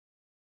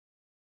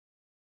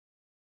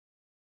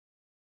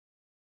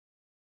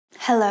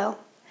Hello.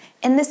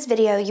 In this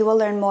video, you will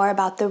learn more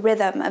about the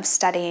rhythm of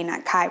studying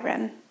at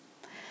Kiron.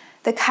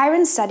 The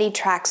Kiron study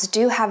tracks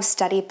do have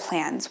study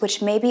plans,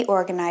 which may be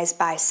organized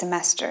by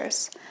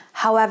semesters.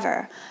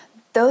 However,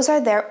 those are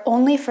there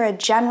only for a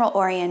general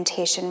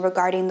orientation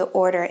regarding the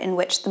order in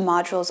which the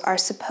modules are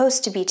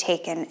supposed to be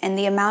taken and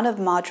the amount of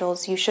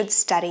modules you should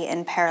study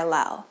in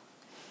parallel.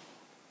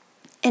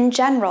 In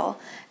general,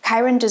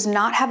 Kiron does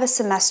not have a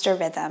semester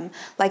rhythm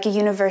like a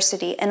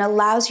university and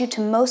allows you to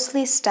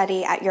mostly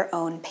study at your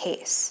own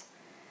pace.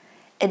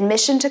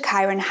 Admission to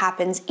Kiron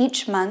happens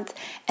each month,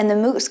 and the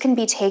MOOCs can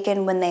be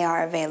taken when they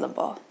are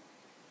available.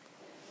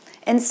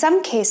 In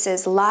some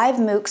cases, live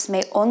MOOCs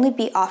may only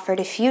be offered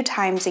a few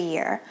times a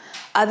year.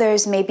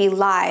 Others may be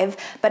live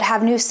but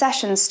have new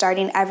sessions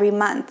starting every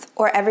month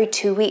or every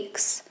 2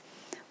 weeks.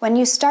 When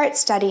you start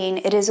studying,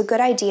 it is a good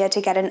idea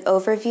to get an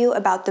overview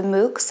about the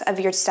MOOCs of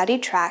your study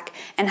track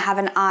and have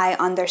an eye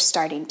on their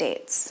starting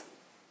dates.